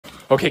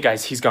Okay,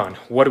 guys, he's gone.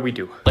 What do we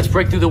do? Let's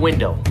break through the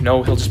window.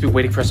 No, he'll just be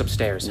waiting for us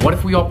upstairs. What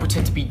if we all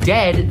pretend to be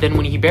dead, then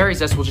when he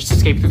buries us, we'll just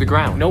escape through the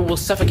ground? No, we'll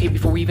suffocate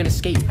before we even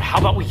escape. How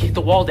about we kick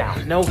the wall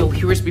down? No, he'll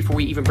hear us before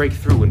we even break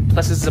through, and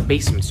plus this is a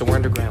basement, so we're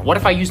underground. What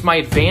if I used my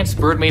advanced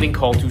bird mating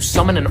call to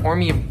summon an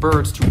army of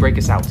birds to break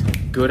us out?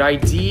 Good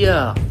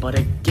idea, but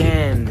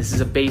again, this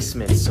is a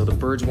basement, so the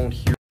birds won't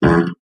hear.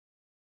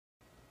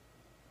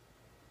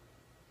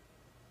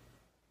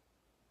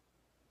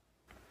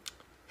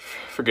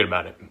 Forget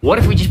about it. What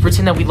if we just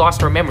pretend that we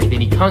lost our memory,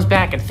 then he comes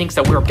back and thinks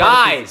that we're a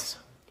Guys!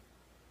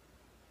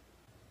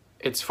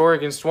 It's 4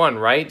 against 1,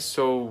 right?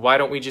 So why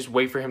don't we just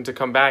wait for him to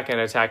come back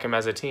and attack him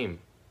as a team?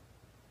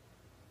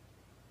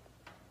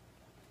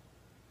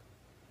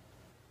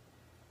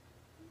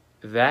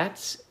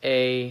 That's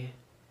a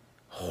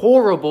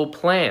horrible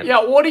plan.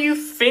 Yeah, what are you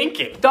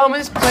thinking?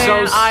 Dumbest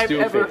plan I've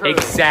ever heard.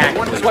 Exactly.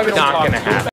 Wonders why we don't Not talk. gonna happen.